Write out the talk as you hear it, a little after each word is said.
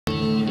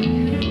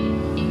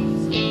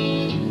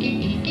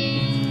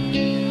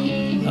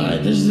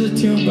Alright, this is a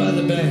tune by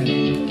the band.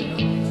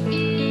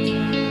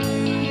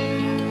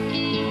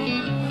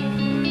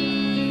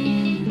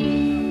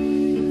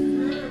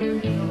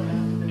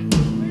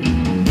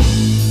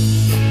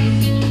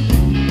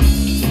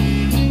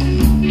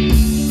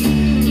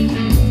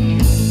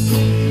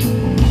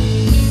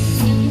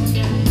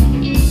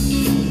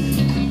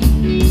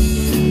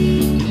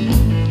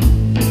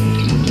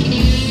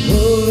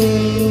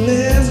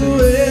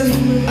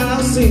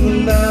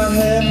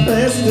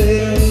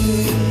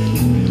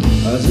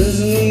 I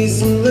just need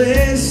some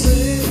place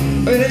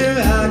where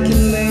I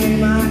can lay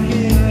my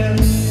head.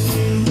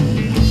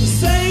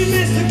 Say,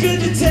 mister,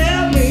 could you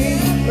tell me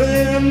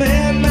where a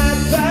man might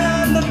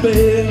find the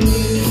bed?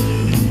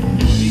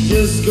 He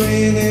just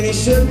grinned and he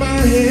shook my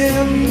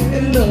hand,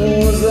 and no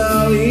was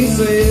all he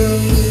said.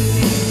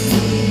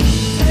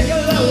 Take a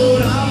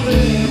load off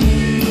him,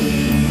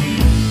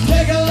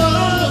 take a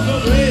load for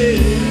me,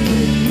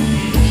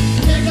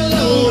 take a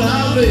load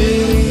off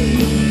him.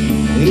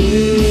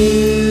 Yeah.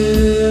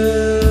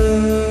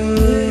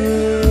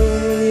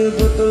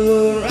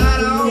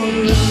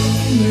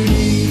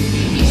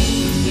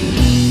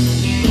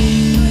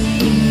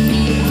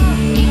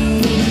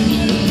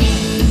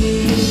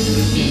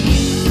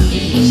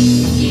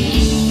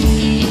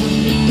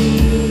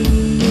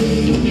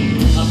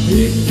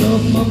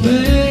 My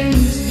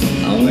bags,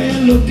 I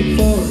went looking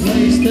for a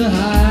place to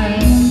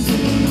hide.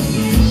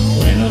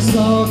 When I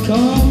saw her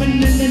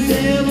coming and the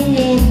devil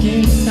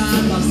walking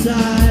side by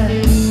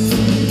side,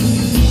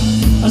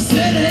 I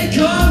said, hey,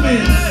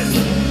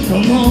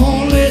 come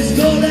on, let's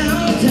go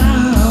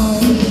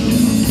downtown.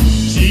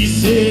 She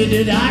said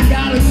that I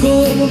gotta go,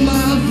 but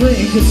my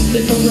friend could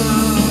stick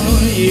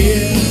around,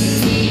 yeah.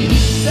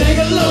 Take a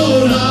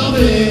load off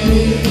me,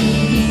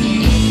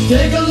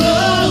 take a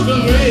load for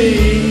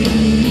me.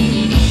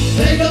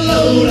 Take a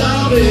load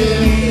out of it.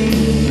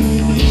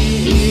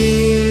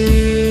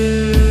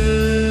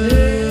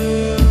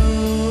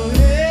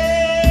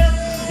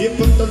 Yeah. You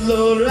put the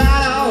load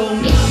right on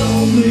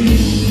me.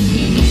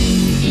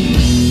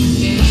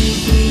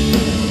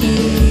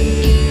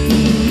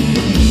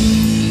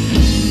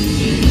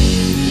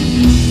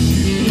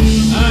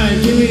 Alright,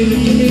 give me a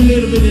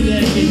little bit of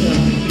that guitar.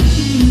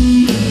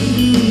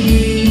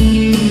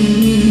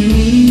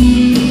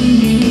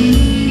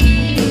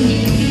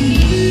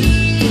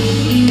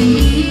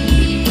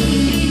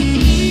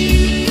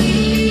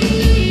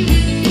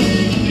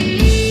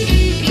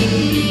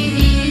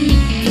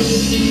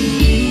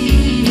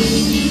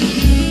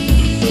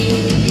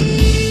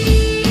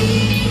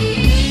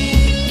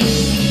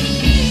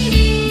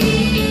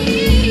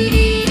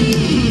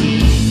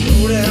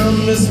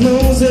 Miss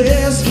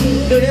Moses,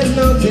 there's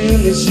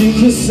nothing that she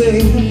could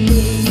say,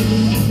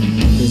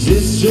 'cause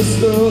it's just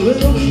a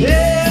little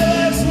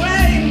careless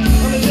way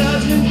on the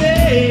judgment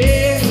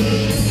day.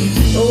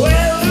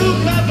 Well,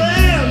 Luke, my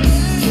friend,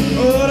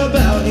 what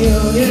about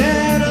young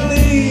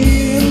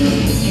Annalie?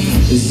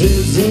 He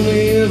said to me,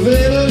 a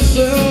favor,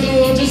 son,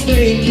 won't you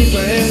stay, keep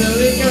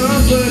Annalie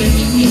company.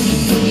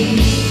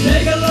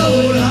 Take a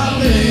load off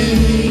me,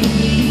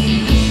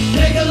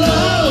 take a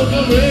load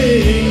for me.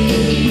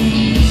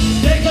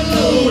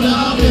 Load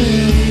of it.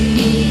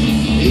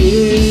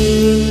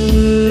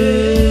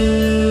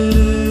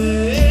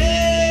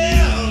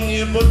 Yeah,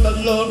 you put the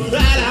load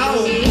right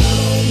out.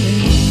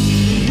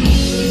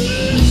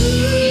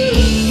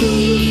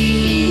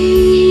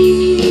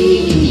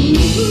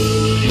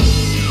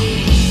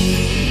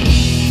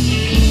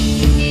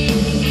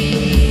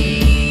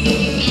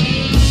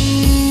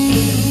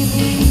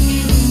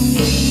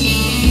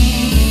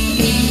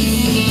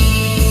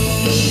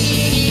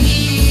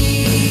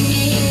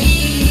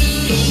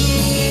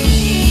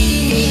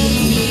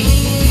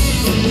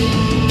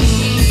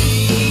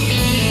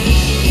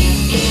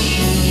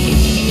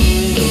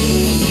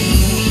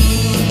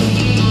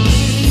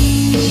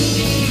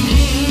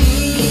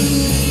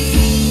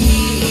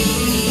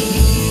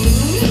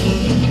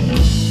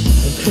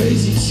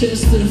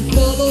 Chester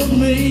followed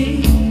me,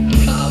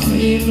 caught me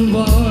in the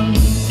bar.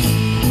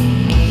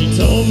 He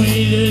told me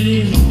that he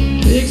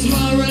fixed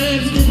my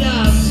raps, that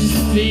I'd just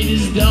feed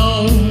his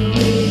dog.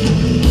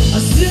 I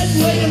said,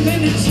 wait a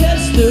minute,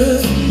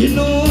 Chester, you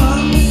know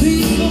I'm a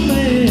peaceful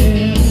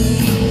man.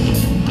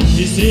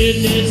 He said,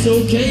 that's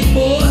okay,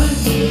 boy,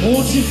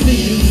 won't you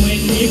feed him when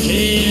you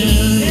can?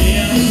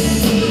 Yeah.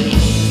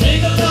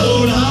 Take a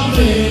load off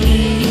me,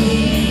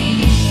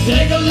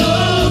 take a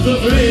load for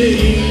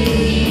free.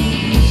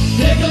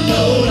 Take a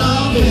load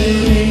off me.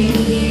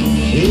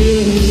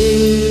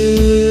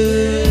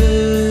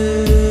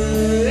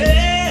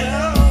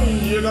 Yeah,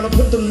 you're gonna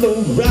put the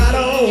load right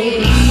on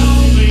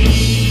me.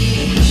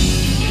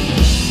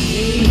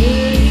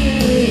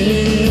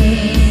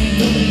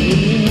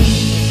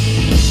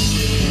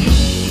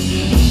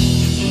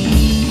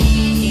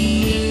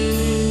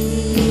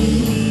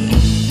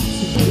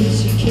 So put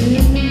your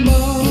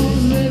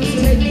cannonballs, let's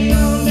take me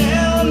on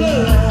down the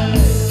line.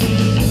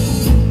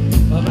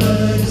 My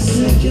blood is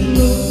sinking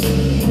low,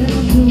 and I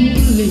do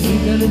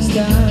believe that it's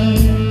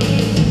time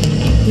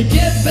to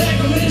get back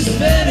with Miss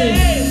Betty.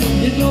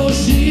 You know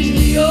she's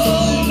the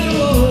only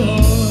one.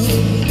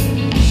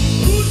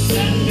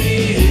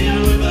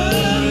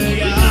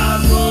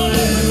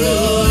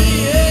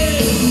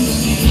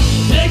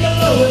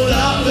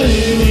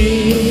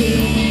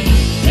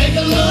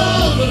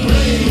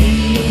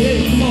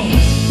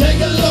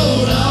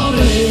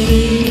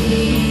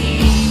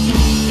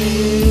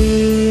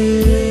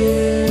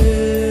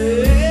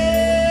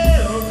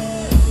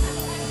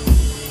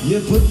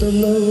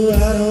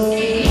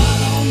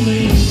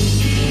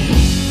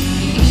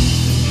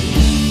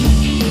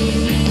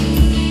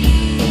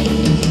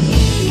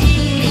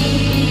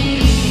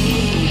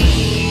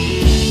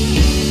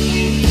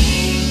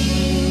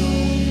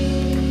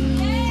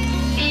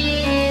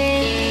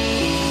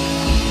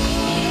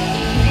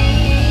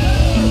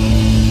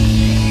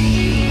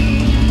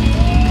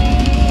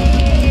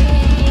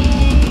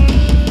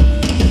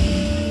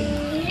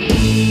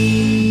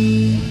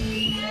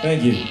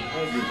 Thank you.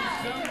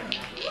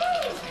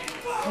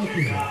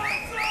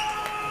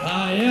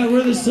 Yeah,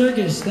 we're the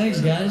Circus.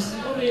 Thanks, guys.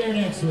 We'll be here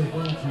next week.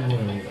 Don't you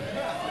worry.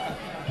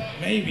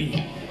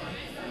 Maybe.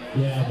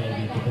 Yeah,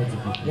 maybe. Depends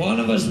on people. One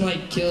of us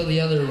might kill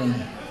the other one.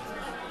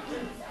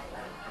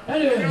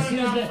 Anyway,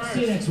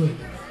 see you next week.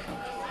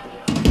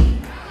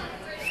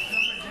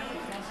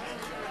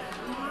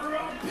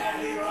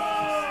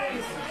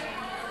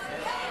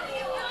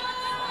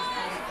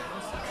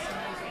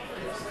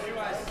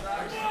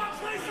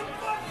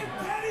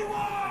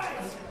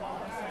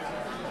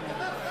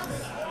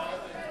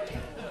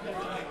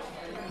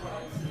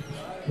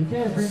 We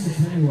can't bring the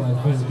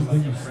Pennywise, but we can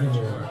bring the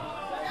Slayer.